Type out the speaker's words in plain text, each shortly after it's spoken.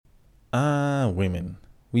Women.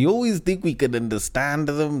 We always think we could understand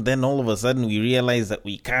them, then all of a sudden we realize that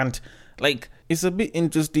we can't. Like, it's a bit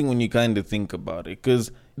interesting when you kind of think about it,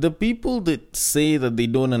 because the people that say that they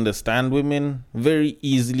don't understand women very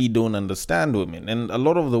easily don't understand women. And a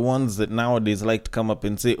lot of the ones that nowadays like to come up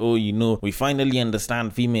and say, oh, we finally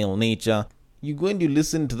understand female nature. You're going to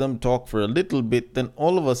listen to them talk for a little bit, then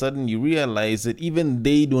all of a sudden you realize that even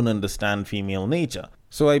they don't understand female nature.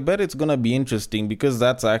 So I bet it's gonna be interesting because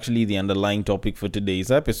that's actually the underlying topic for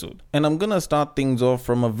today's episode. And I'm gonna start things off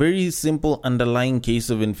from a very simple underlying case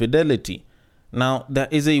of infidelity. Now, there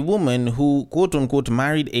is a woman who quote-unquote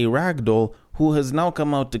married a ragdoll who has now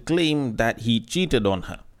come out to claim that he cheated on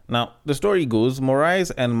her. Now, the story goes,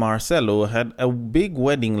 Moraes and Marcelo had a big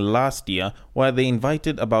wedding last year where they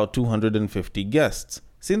invited about 250 guests.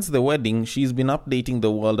 Since the wedding, she's been updating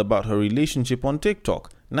the world about her relationship on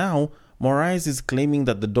TikTok. Now, Moraes is claiming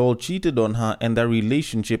that the doll cheated on her and their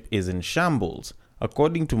relationship is in shambles.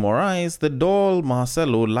 According to Moraes, the doll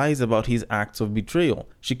Marcelo lies about his acts of betrayal.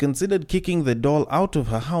 She considered kicking the doll out of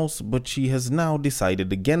her house, but she has now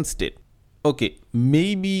decided against it. Okay,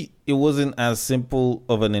 maybe it wasn't as simple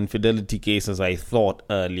of an infidelity case as I thought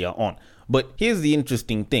earlier on. But here's the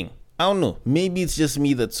interesting thing. I don't know, maybe it's just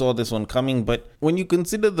me that saw this one coming, but when you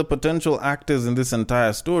consider the potential actors in this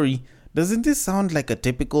entire story, doesn't this sound like a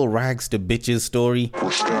typical rags to bitches story?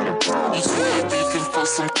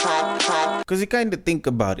 Because you kind of think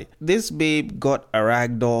about it. This babe got a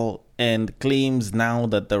ragdoll and claims now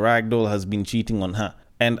that the ragdoll has been cheating on her.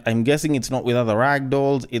 And I'm guessing it's not with other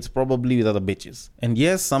ragdolls, it's probably with other bitches. And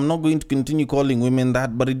yes, I'm not going to continue calling women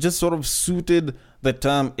that, but it just sort of suited the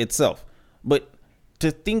term itself. But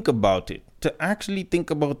to think about it, to actually think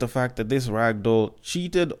about the fact that this ragdoll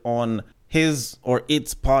cheated on his or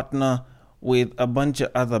its partner with a bunch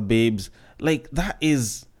of other babes, like that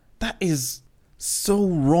is so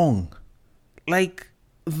wrong. Like,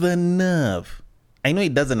 the nerve. I know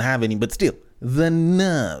it doesn't have any, but still, the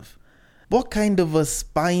nerve. What kind of a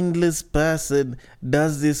spineless person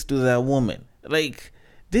does this to that woman? Like,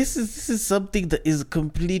 this is something that is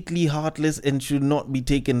completely heartless and should not be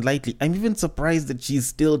taken lightly. I'm even surprised that she's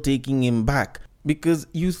still taking him back, because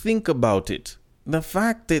you think about it. The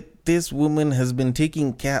fact that this woman has been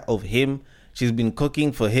taking care of him, she's been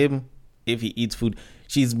cooking for him if he eats food,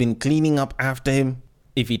 she's been cleaning up after him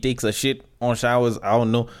if he takes a shit or showers, I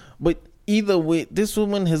don't know. But either way, this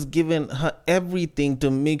woman has given her everything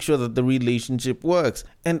to make sure that the relationship works.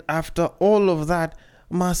 And after all of that,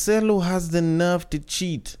 Marcelo has the nerve to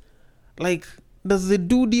cheat. Like, does the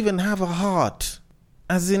dude even have a heart?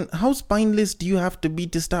 As in, how spineless do you have to be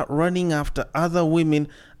to start running after other women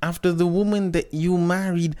after the woman that you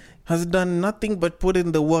married has done nothing but put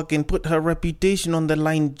in the work and put her reputation on the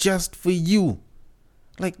line just for you?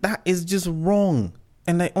 Like, that is just wrong.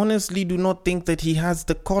 And I honestly do not think that he has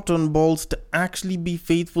the cotton balls to actually be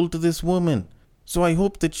faithful to this woman. So I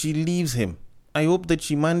hope that she leaves him. I hope that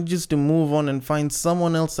she manages to move on and find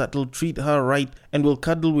someone else that will treat her right and will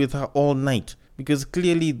cuddle with her all night. Because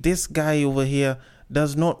clearly this guy over here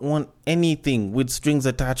does not want anything with strings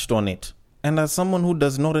attached on it. And as someone who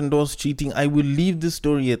does not endorse cheating, I will leave this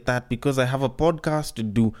story at that because I have a podcast to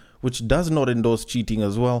do which does not endorse cheating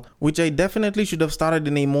as well, which I definitely should have started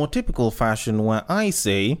in a more typical fashion where I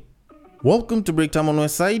say, welcome to Breaktime on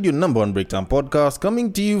Westside, your number one Breaktime podcast,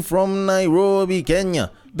 coming to you from Nairobi,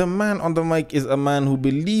 Kenya. The man on the mic is a man who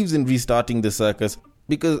believes in restarting the circus.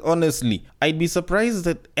 Because honestly, I'd be surprised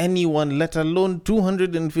that anyone, let alone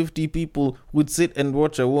 250 people, would sit and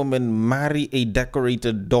watch a woman marry a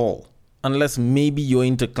decorated doll. Unless maybe you're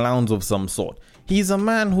into clowns of some sort. He's a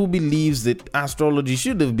man who believes that astrology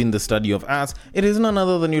should have been the study of arts. It is none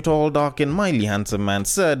other than your tall, dark and mildly handsome man,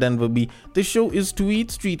 Sir Denver B. The show is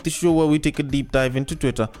Tweet Street, the show where we take a deep dive into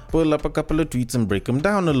Twitter, pull up a couple of tweets and break them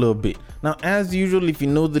down a little bit. Now, as usual, if you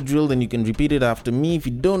know the drill, then you can repeat it after me. If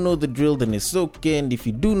you don't know the drill, then it's okay. And if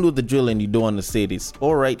you do know the drill and you don't want to say it, it's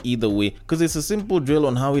alright either way. Because it's a simple drill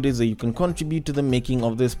on how it is that you can contribute to the making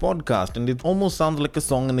of this podcast. And it almost sounds like a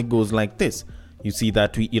song, and it goes like this. You see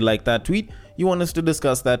that tweet, you like that tweet, you want us to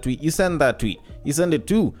discuss that tweet, you send that tweet. You send it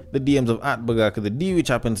to the DMs of @BagakaTheD, which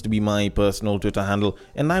happens to be my personal Twitter handle,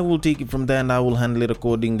 and I will take it from there and I will handle it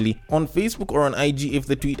accordingly on Facebook or on IG if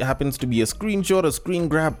the tweet happens to be a screenshot, a screen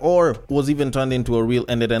grab, or was even turned into a reel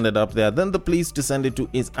and it ended up there. Then the place to send it to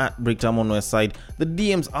is @Breaktime on Westside. The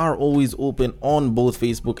DMs are always open on both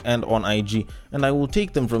Facebook and on IG, and I will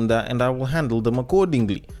take them from there and I will handle them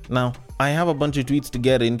accordingly. Now, I have a bunch of tweets to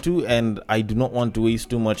get into and I do not want to waste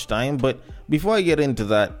too much time, but before I get into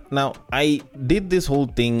that, now I did this whole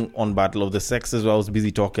thing on Battle of the Sexes where I was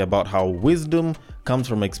busy talking about how wisdom comes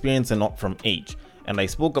from experience and not from age. and I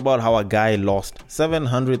spoke about how a guy lost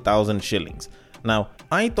 700,000 shillings. Now,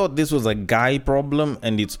 I thought this was a guy problem,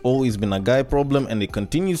 and it's always been a guy problem, and it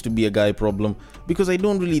continues to be a guy problem, because I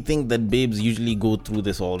don't really think that babes usually go through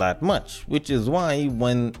this all that much, which is why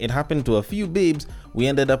when it happened to a few babes, we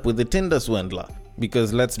ended up with the Tinder swindler.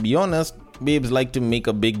 Because let's be honest, babes like to make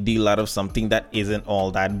a big deal out of something that isn't all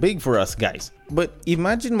that big for us guys. But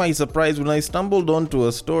imagine my surprise when I stumbled onto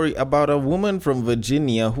a story about a woman from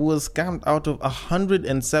Virginia who was scammed out of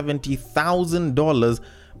 $170,000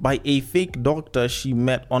 by a fake doctor she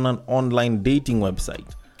met on an online dating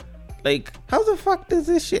website. Like, how the fuck does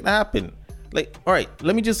this shit happen? Like, alright,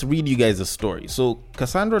 let me just read you guys a story. So,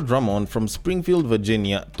 Cassandra Drummond from Springfield,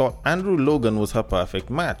 Virginia thought Andrew Logan was her perfect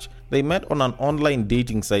match. They met on an online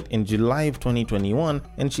dating site in July of 2021,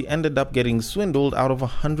 and she ended up getting swindled out of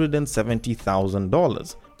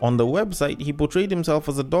 $170,000. On the website, he portrayed himself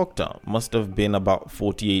as a doctor, must have been about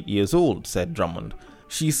 48 years old, said Drummond.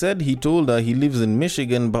 She said he told her he lives in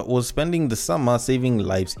Michigan but was spending the summer saving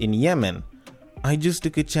lives in Yemen. I just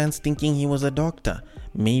took a chance thinking he was a doctor.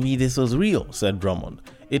 Maybe this was real, said Drummond.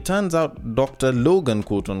 It turns out Dr. Logan,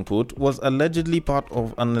 quote-unquote, was allegedly part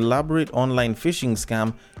of an elaborate online phishing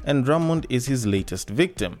scam, and Drummond is his latest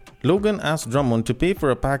victim. Logan asked Drummond to pay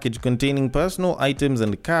for a package containing personal items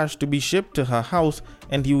and cash to be shipped to her house,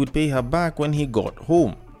 and he would pay her back when he got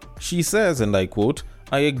home. She says, and I quote,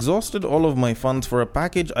 I exhausted all of my funds for a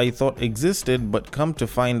package I thought existed, but come to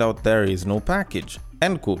find out there is no package.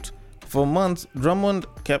 End quote. For months, Drummond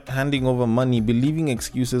kept handing over money, believing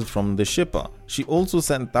excuses from the shipper. She also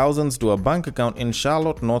sent thousands to a bank account in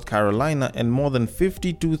Charlotte, North Carolina, and more than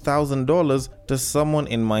 $52,000 to someone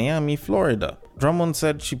in Miami, Florida. Drummond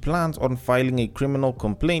said she plans on filing a criminal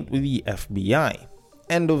complaint with the FBI.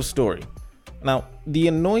 End of story. Now, the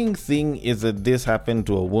annoying thing is that this happened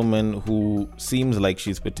to a woman who seems like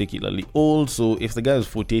she's particularly old. So if the guy was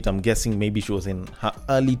 48, I'm guessing maybe she was in her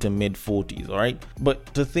early to mid 40s, alright?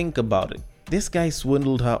 But to think about it, this guy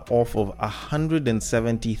swindled her off of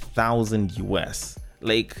 170,000 US.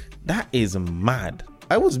 Like, that is mad.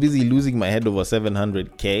 I was busy losing my head over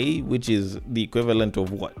 700k, which is the equivalent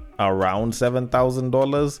of what? Around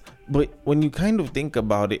 $7,000? But when you kind of think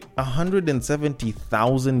about it,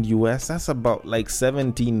 170,000 US, that's about like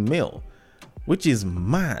 17 mil, which is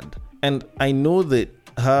mad. And I know that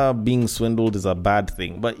her being swindled is a bad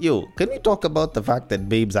thing, but yo, can we talk about the fact that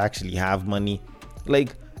babes actually have money?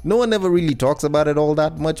 Like, no one ever really talks about it all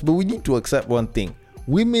that much, but we need to accept one thing.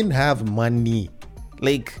 Women have money.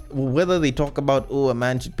 Like, whether they talk about, oh, a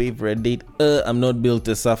man should pay for a date, I'm not built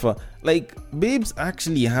to suffer. Like, babes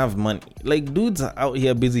actually have money. Like, dudes are out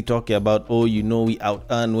here busy talking about, oh, you know, we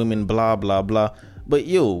out-earn women, blah, blah, blah. But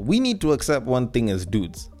yo, we need to accept one thing as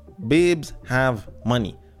dudes. Babes have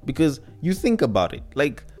money. Because you think about it,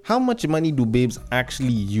 like, how much money do babes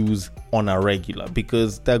actually use on a regular?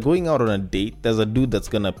 Because they're going out on a date, there's a dude that's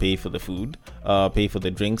gonna pay for the food, pay for the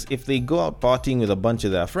drinks. If they go out partying with a bunch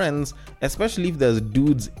of their friends, especially if there's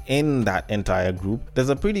dudes in that entire group, there's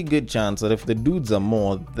a pretty good chance that if the dudes are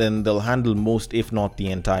more, then they'll handle most, if not the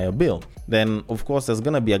entire bill. Then of course there's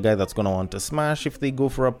gonna be a guy that's gonna want to smash if they go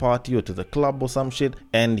for a party or to the club or some shit,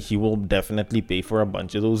 and he will definitely pay for a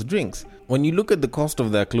bunch of those drinks. When you look at the cost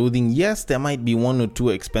of their clothing, yes, there might be one or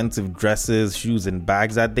two expensive dresses, shoes and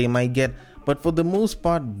bags that they might get, but for the most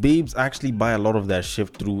part, babes actually buy a lot of their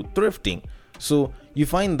shit through thrifting. So you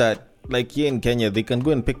find that, like here in Kenya, they can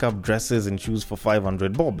go and pick up dresses and shoes for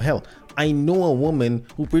 500 bob. Hell, I know a woman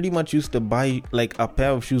who pretty much used to buy like a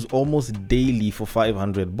pair of shoes almost daily for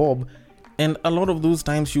 500 bob. And a lot of those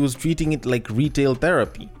times she was treating it like retail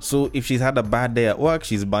therapy. So if she's had a bad day at work,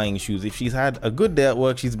 she's buying shoes. If she's had a good day at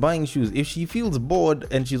work, she's buying shoes. If she feels bored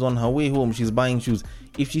and she's on her way home, she's buying shoes.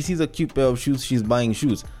 If she sees a cute pair of shoes, she's buying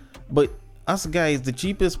shoes. But us guys, the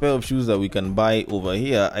cheapest pair of shoes that we can buy over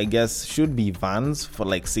here, I guess, should be Vans for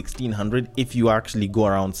like 1,600 if you actually go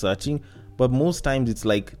around searching. But most times it's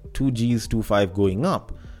like 2 Gs, 2.5 going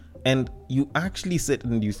up. And you actually sit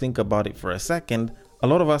and you think about it for a second. A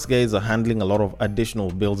lot of us guys are handling a lot of additional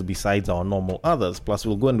bills besides our normal others, plus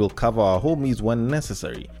we'll go and we'll cover our homies when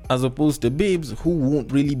necessary, as opposed to babes who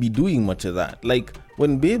won't really be doing much of that. Like,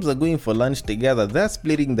 when babes are going for lunch together, they're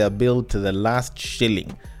splitting their bill to the last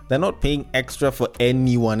shilling. They're not paying extra for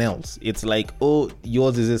anyone else. It's like, oh,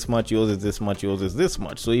 yours is this much, yours is this much, yours is this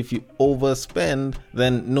much. So if you overspend,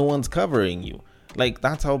 then no one's covering you. Like,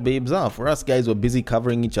 that's how babes are. For us guys, we're busy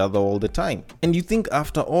covering each other all the time. And you think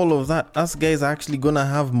after all of that, us guys are actually gonna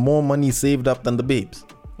have more money saved up than the babes?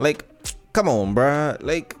 Like, come on, bruh.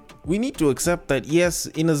 Like, we need to accept that, yes,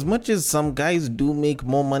 in as much as some guys do make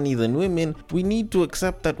more money than women, we need to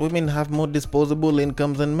accept that women have more disposable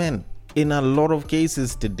income than men. in a lot of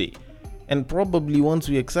cases today. And probably once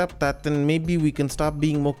we accept that, then maybe we can start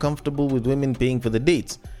being more comfortable with women paying for the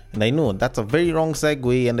dates. And I know that's a very wrong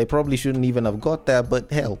segue and I probably shouldn't even have got there,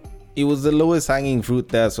 but hell, it was the lowest hanging fruit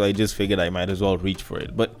there, so I just figured I might as well reach for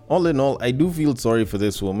it. But all in all, I do feel sorry for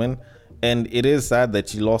this woman, and it is sad that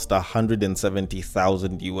she lost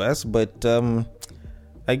 170,000 US, but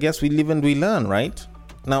I guess we live and we learn, right?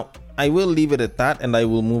 Now, I will leave it at that and I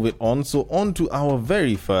will move it on. So on to our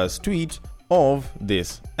very first tweet of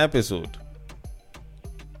this episode.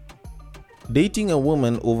 Dating a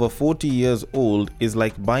woman over 40 years old is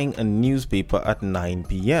like buying a newspaper at 9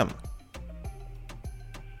 p.m.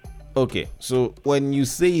 Okay, so when you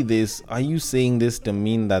say this, are you saying this to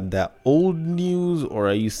mean that they're old news, or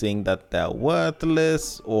are you saying that they're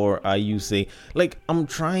worthless, or are you saying, like, I'm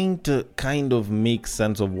trying to kind of make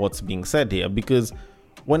sense of what's being said here, because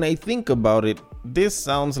when I think about it, this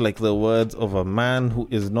sounds like the words of a man who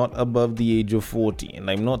is not above the age of 40. And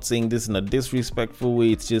I'm not saying this in a disrespectful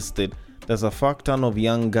way, it's just that there's a fuck ton of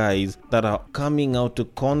young guys that are coming out to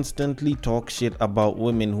constantly talk shit about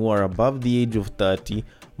women who are above the age of 30,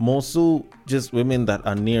 more so just women that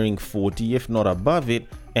are nearing 40, if not above it,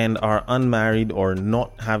 and are unmarried or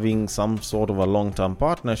not having some sort of a long-term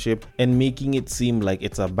partnership, and making it seem like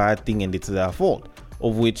it's a bad thing and it's their fault.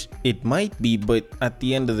 Of which it might be, but at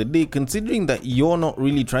the end of the day, considering that you're not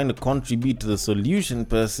really trying to contribute to the solution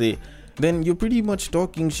per se, then you're pretty much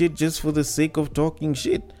talking shit just for the sake of talking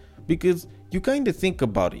shit. Because you kind of think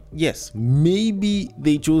about it, yes, maybe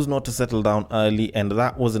they chose not to settle down early and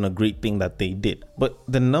that wasn't a great thing that they did. But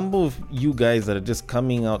the number of you guys that are just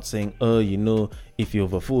coming out saying, if you're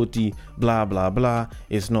over 40, blah, blah, blah,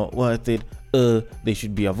 it's not worth it, they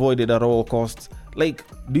should be avoided at all costs. Like,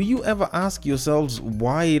 do you ever ask yourselves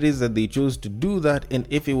why it is that they chose to do that, and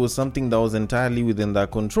if it was something that was entirely within their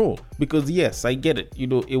control? Because yes, I get it.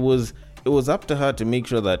 It was up to her to make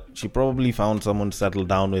sure that she probably found someone to settle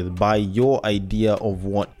down with by your idea of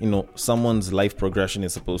what, someone's life progression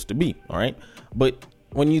is supposed to be. All right. But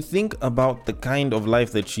when you think about the kind of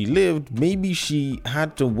life that she lived, maybe she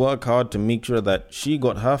had to work hard to make sure that she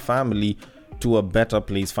got her family to a better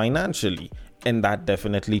place financially. And that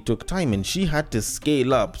definitely took time, and she had to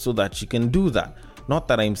scale up so that she can do that. Not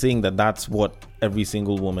that I'm saying that that's what every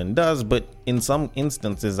single woman does, but in some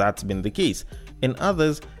instances that's been the case. In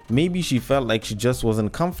others, maybe she felt like she just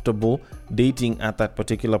wasn't comfortable dating at that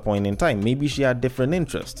particular point in time. Maybe she had different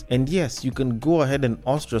interests. And yes, you can go ahead and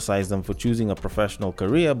ostracize them for choosing a professional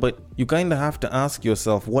career, but you kind of have to ask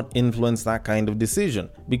yourself what influenced that kind of decision.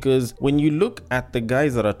 Because when you look at the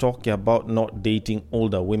guys that are talking about not dating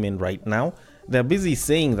older women right now, they're busy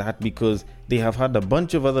saying that because they have had a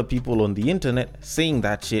bunch of other people on the internet saying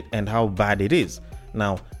that shit and how bad it is.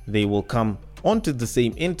 Now, they will come onto the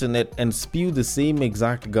same internet and spew the same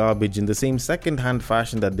exact garbage in the same second-hand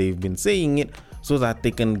fashion that they've been saying it, so that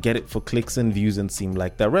they can get it for clicks and views and seem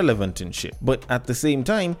like they're relevant and shit. But at the same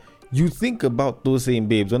time, you think about those same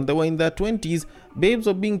babes when they were in their 20s, babes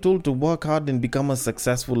were being told to work hard and become as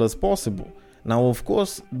successful as possible. Now, of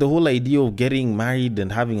course, the whole idea of getting married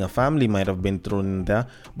and having a family might have been thrown in there,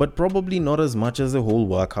 but probably not as much as the whole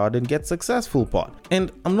work hard and get successful part.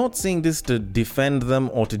 And I'm not saying this to defend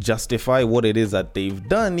them or to justify what it is that they've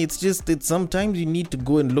done. It's just that sometimes you need to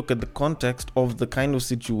go and look at the context of the kind of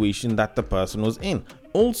situation that the person was in.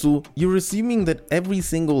 Also, you're assuming that every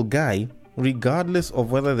single guy, regardless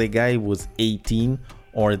of whether the guy was 18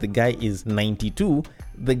 or the guy is 92,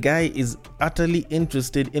 the guy is utterly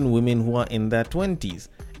interested in women who are in their 20s.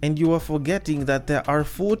 And you are forgetting that there are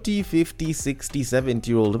 40, 50, 60,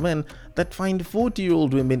 70-year-old men that find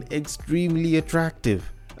 40-year-old women extremely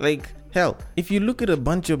attractive. Like, hell, if you look at a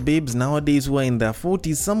bunch of babes nowadays who are in their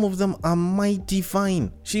 40s, some of them are mighty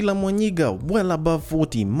fine. Sheila Mwanyiga, well above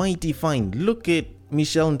 40, mighty fine. Look at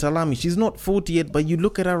Michelle Ntalami, she's not 40 yet, but you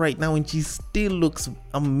look at her right now and she still looks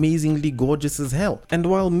amazingly gorgeous as hell. And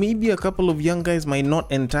while maybe a couple of young guys might not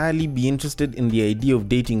entirely be interested in the idea of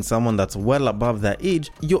dating someone that's well above their age,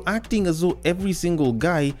 you're acting as though every single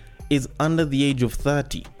guy is under the age of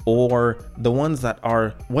 30, or the ones that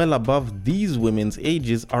are well above these women's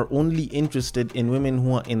ages are only interested in women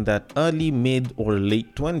who are in that early, mid, or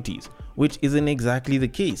late 20s. Which isn't exactly the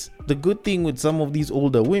case. The good thing with some of these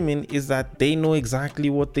older women is that they know exactly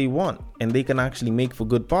what they want, and they can actually make for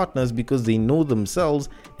good partners because they know themselves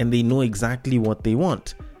and they know exactly what they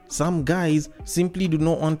want. Some guys simply do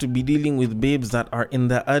not want to be dealing with babes that are in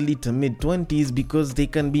their early to mid 20s because they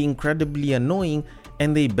can be incredibly annoying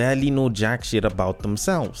and they barely know jack shit about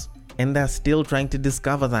themselves. And they're still trying to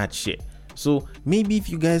discover that shit. So maybe if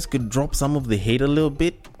you guys could drop some of the hate a little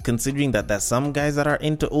bit, considering that there's some guys that are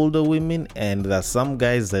into older women and there's some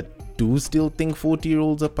guys that do still think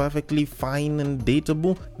 40-year-olds are perfectly fine and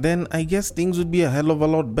dateable, then I guess things would be a hell of a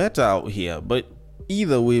lot better out here. But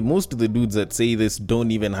either way, most of the dudes that say this don't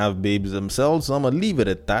even have babes themselves, so I'm gonna leave it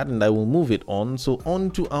at that and I will move it on. So on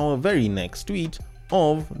to our very next tweet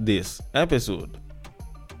of this episode.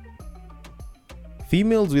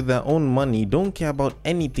 Females with their own money don't care about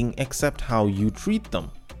anything except how you treat them.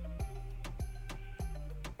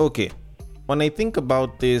 Okay, when I think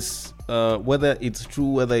about this, whether it's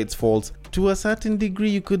true, whether it's false, to a certain degree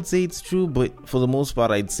you could say it's true, but for the most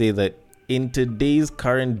part I'd say that in today's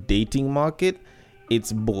current dating market,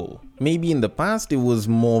 it's bull. Maybe in the past it was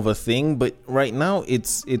more of a thing, but right now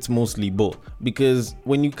it's mostly bull. Because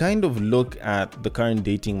when you kind of look at the current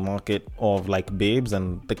dating market of like babes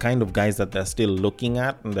and the kind of guys that they're still looking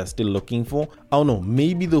at and they're still looking for, I don't know,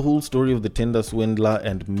 maybe the whole story of the Tinder swindler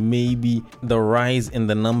and maybe the rise in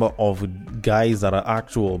the number of guys that are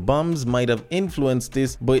actual bums might have influenced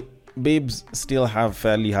this, but babes still have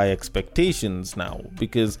fairly high expectations now.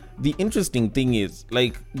 Because the interesting thing is,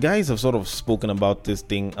 like, guys have sort of spoken about this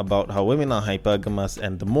thing about how women are hypergamous,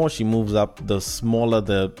 and the more she moves up, the smaller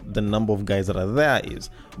the number of guys that are there is.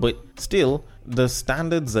 But still, the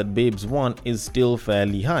standards that babes want is still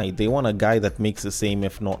fairly high. They want a guy that makes the same,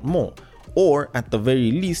 if not more. Or at the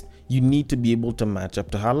very least, you need to be able to match up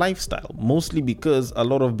to her lifestyle. Mostly because a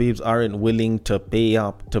lot of babes aren't willing to pay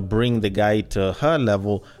up to bring the guy to her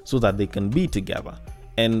level so that they can be together.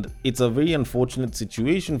 And it's a very unfortunate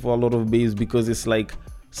situation for a lot of babes, because it's like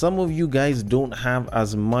some of you guys don't have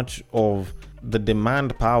as much of the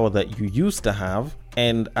demand power that you used to have,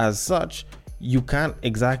 and as such, you can't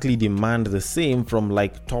exactly demand the same from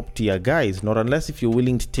like top tier guys, not unless if you're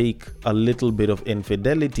willing to take a little bit of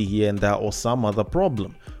infidelity here and there or some other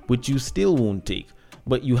problem, which you still won't take.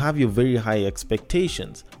 But you have your very high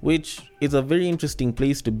expectations, which is a very interesting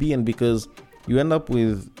place to be in, because you end up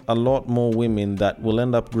with a lot more women that will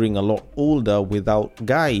end up growing a lot older without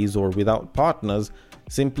guys or without partners,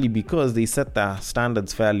 simply because they set their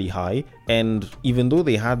standards fairly high. And even though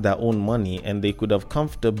they had their own money and they could have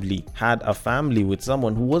comfortably had a family with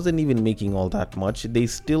someone who wasn't even making all that much, they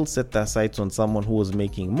still set their sights on someone who was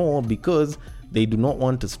making more, because they do not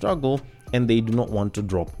want to struggle and they do not want to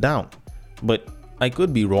drop down. But I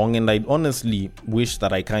could be wrong, and I honestly wish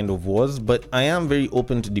that I kind of was, but I am very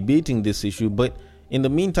open to debating this issue. But in the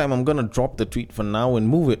meantime, I'm gonna drop the tweet for now and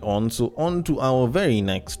move it on. So on to our very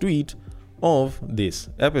next tweet of this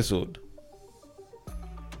episode.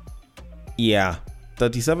 Yeah,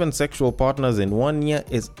 37 sexual partners in 1 year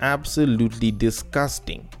is absolutely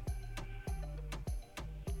disgusting.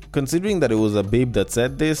 Considering that it was a babe that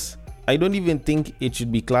said this, I don't even think it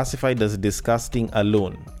should be classified as disgusting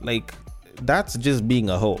alone. Like, that's just being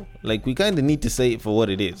a hoe. Like, we kind of need to say it for what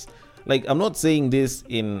it is. Like, I'm not saying this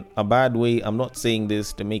in a bad way. I'm not saying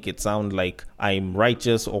this to make it sound like I'm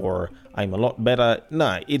righteous or I'm a lot better.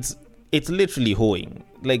 Nah, it's literally hoeing.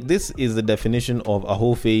 Like, this is the definition of a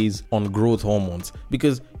hoe phase on growth hormones,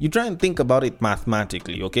 because you try and think about it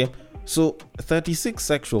mathematically, okay? So 36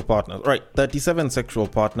 sexual partners, right? 37 sexual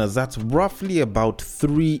partners, that's roughly about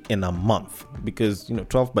 3 in a month, because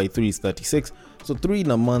 12 by 3 is 36, so 3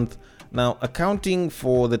 in a month. Now, accounting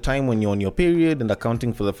for the time when you're on your period and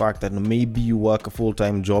accounting for the fact that maybe you work a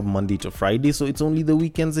full-time job Monday to Friday, so it's only the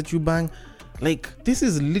weekends that you bang. Like, this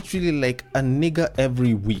is literally like a nigga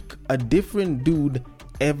every week, a different dude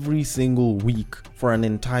every single week for an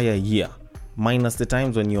entire year, minus the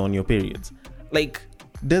times when you're on your periods. Like,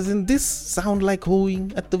 doesn't this sound like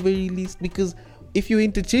hoeing at the very least? Because if you're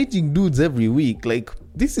interchanging dudes every week, like,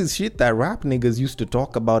 this is shit that rap niggas used to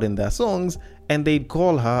talk about in their songs, and they'd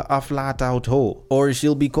call her a flat out hoe, or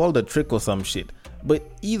she'll be called a trick or some shit. But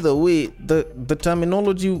either way, the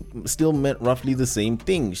terminology still meant roughly the same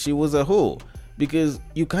thing. She was a hoe. Because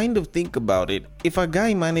you kind of think about it, if a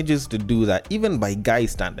guy manages to do that, even by guy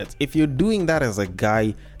standards, if you're doing that as a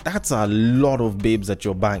guy, that's a lot of babes that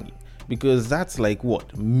you're banging. Because that's like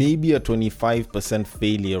what? Maybe a 25%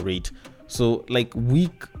 failure rate. So like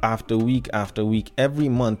week after week after week, every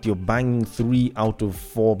month you're banging 3 out of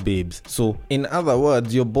 4 babes. So in other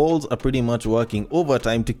words, your balls are pretty much working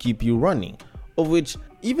overtime to keep you running. Of which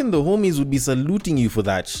even the homies would be saluting you for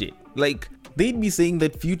that shit. Like, they'd be saying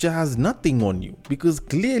that Future has nothing on you, because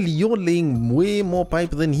clearly you're laying way more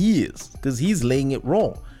pipe than he is, because he's laying it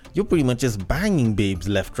raw. You're pretty much just banging babes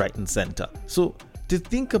left, right and center. So to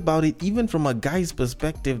think about it, even from a guy's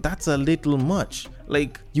perspective, that's a little much.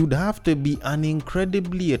 Like, you'd have to be an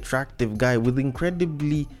incredibly attractive guy with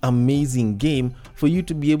incredibly amazing game for you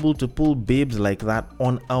to be able to pull babes like that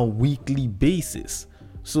on a weekly basis.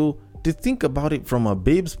 So to think about it from a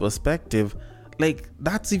babe's perspective, like,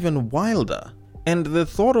 that's even wilder. And the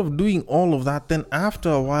thought of doing all of that, then after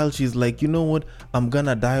a while she's like, you know what, I'm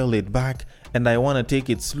gonna dial it back and I want to take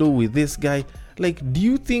it slow with this guy. Like, do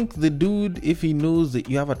you think the dude, if he knows that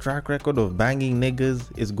you have a track record of banging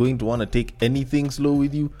niggas, is going to want to take anything slow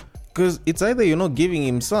with you? Because it's either you're not giving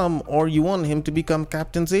him some or you want him to become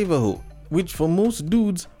Captain Save-A-Ho, which for most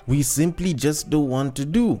dudes, we simply just don't want to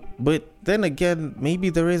do. But then again, maybe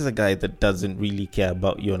there is a guy that doesn't really care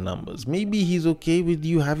about your numbers. Maybe he's okay with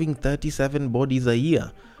you having 37 bodies a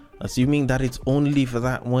year, assuming that it's only for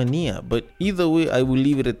that 1 year. But either way, I will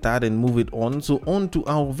leave it at that and move it on. So on to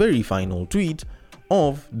our very final tweet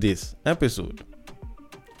of this episode.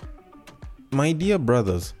 My dear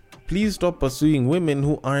brothers, please stop pursuing women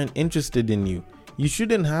who aren't interested in you. You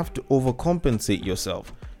shouldn't have to overcompensate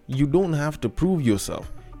yourself. You don't have to prove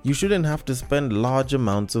yourself. You shouldn't have to spend large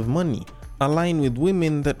amounts of money. Align with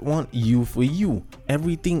women that want you for you.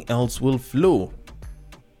 Everything else will flow.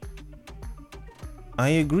 I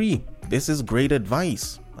agree. This is great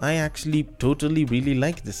advice. I actually totally really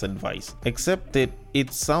like this advice, except that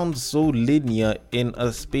it sounds so linear in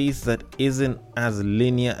a space that isn't as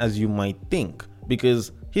linear as you might think.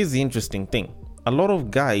 Because here's the interesting thing. A lot of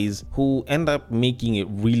guys who end up making it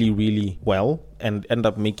really, really well and end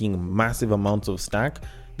up making massive amounts of stack,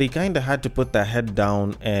 they kind of had to put their head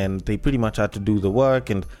down and they pretty much had to do the work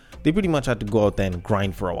and they pretty much had to go out there and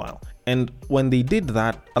grind for a while. And when they did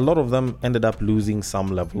that, a lot of them ended up losing some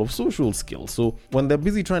level of social skills. So when they're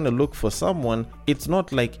busy trying to look for someone, it's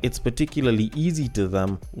not like it's particularly easy to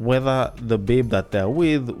them whether the babe that they're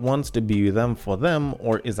with wants to be with them for them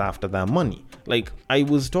or is after their money. Like, I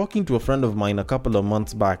was talking to a friend of mine a couple of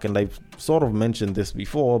months back, and I've sort of mentioned this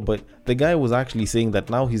before, but the guy was actually saying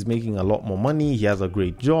that now he's making a lot more money, he has a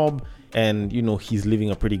great job, and he's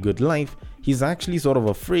living a pretty good life. He's actually sort of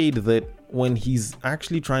afraid that when he's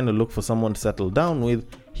actually trying to look for someone to settle down with,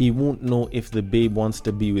 he won't know if the babe wants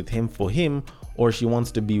to be with him for him or she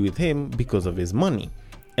wants to be with him because of his money.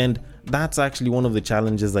 And that's actually one of the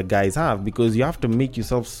challenges that guys have, because you have to make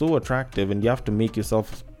yourself so attractive and you have to make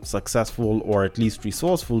yourself successful or at least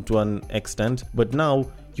resourceful to an extent. But now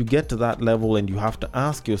you get to that level and you have to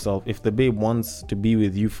ask yourself if the babe wants to be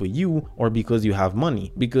with you for you or because you have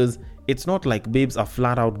money. Because it's not like babes are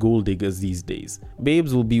flat out gold diggers these days.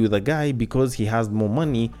 Babes will be with a guy because he has more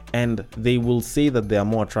money, and they will say that they are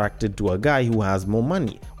more attracted to a guy who has more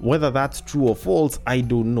money. Whether that's true or false, I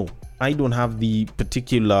don't know. I don't have the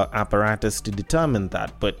particular apparatus to determine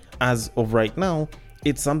that, but as of right now,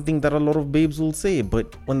 it's something that a lot of babes will say.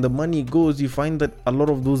 But when the money goes, you find that a lot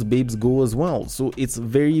of those babes go as well. So it's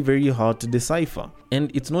very, very hard to decipher. And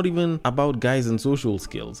it's not even about guys and social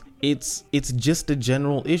skills. It's just a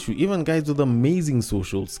general issue. Even guys with amazing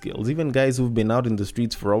social skills, even guys who've been out in the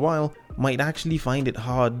streets for a while, might actually find it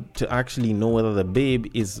hard to actually know whether the babe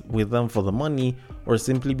is with them for the money or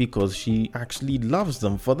simply because she actually loves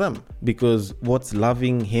them for them. Because what's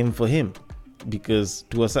loving him for him? Because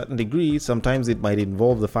to a certain degree, sometimes it might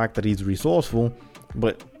involve the fact that he's resourceful,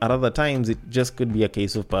 but at other times it just could be a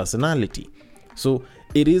case of personality. So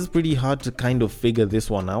it is pretty hard to kind of figure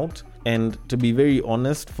this one out. And to be very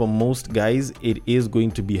honest, for most guys, it is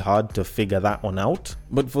going to be hard to figure that one out.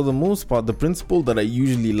 But for the most part, the principle that I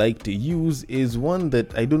usually like to use is one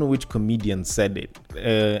that I don't know which comedian said it.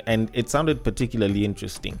 And it sounded particularly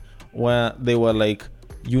interesting, where they were like,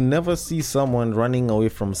 you never see someone running away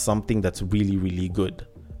from something that's really, really good.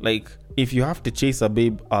 Like, if you have to chase a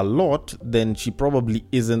babe a lot, then she probably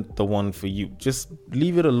isn't the one for you. Just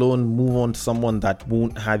leave it alone, move on to someone that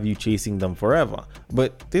won't have you chasing them forever.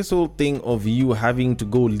 But this whole thing of you having to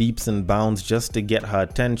go leaps and bounds just to get her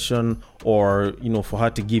attention, or, for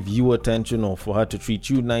her to give you attention, or for her to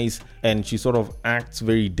treat you nice, and she sort of acts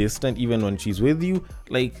very distant even when she's with you,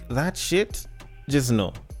 like, that shit, just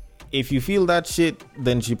no. If you feel that shit,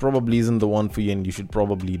 then she probably isn't the one for you and you should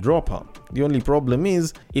probably drop her. The only problem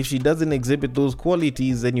is, if she doesn't exhibit those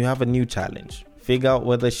qualities, then you have a new challenge. Figure out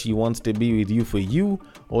whether she wants to be with you for you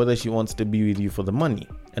or whether she wants to be with you for the money.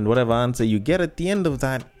 And whatever answer you get at the end of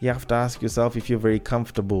that, you have to ask yourself if you're very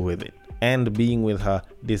comfortable with it and being with her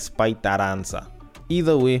despite that answer.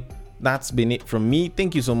 Either way, that's been it from me.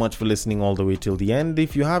 Thank you so much for listening all the way till the end.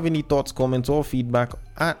 If you have any thoughts, comments, or feedback,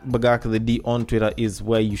 at Bagaka the D on Twitter is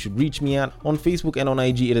where you should reach me at. On Facebook and on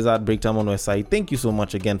IG, it is at Breaktime on Westside. Thank you so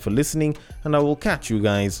much again for listening, and I will catch you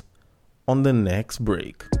guys on the next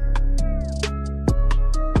break.